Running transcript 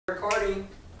recording.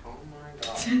 Oh my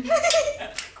god. Record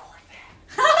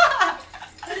that.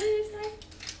 What did you say?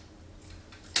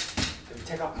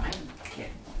 Take off my kid.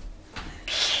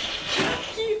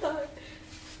 You thought.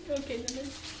 Okay, then.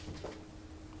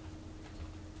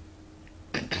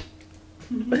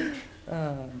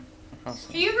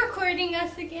 Awesome. Are you recording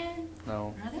us again?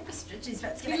 No. Oh, that was Richie's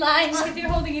about to You're lying because you're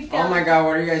holding it down. Oh my god,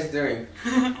 what are you guys doing?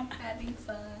 Having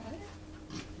fun.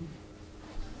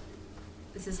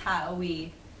 This is how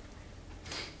we.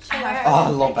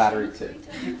 Oh, low battery too.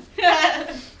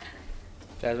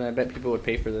 Jasmine, I bet people would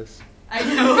pay for this. I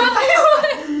know.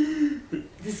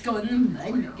 Just go in the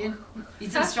mud again.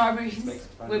 Eat some strawberries.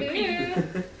 Whipped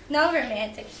cream. No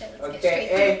romantic shit. Let's Okay, get straight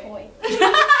to hey. the point.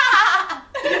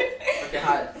 Okay,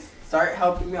 hi. Start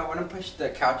helping me. I want to push the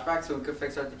couch back so we can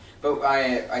fix everything. But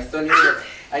I still need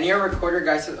I need a recorder,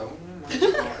 guys. Oh my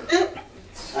god.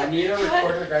 I need a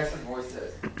recorder, guys'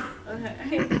 voices. Okay.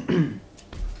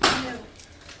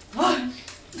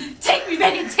 Take me,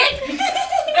 Megan. Take me.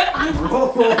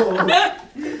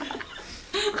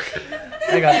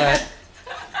 I got that.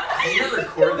 I need to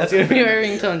record That's this. gonna be my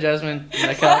ringtone, Jasmine. When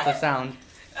I cut off the sound.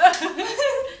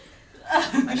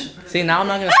 See, now I'm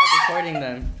not gonna stop recording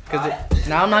them.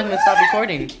 Now I'm not gonna stop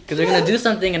recording. Because they're gonna do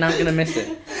something and I'm gonna miss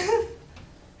it.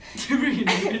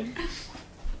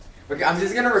 Okay, I'm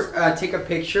just gonna take a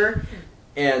picture,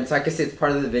 and so I can say it's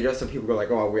part of the video, so people go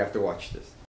like, "Oh, we have to watch this."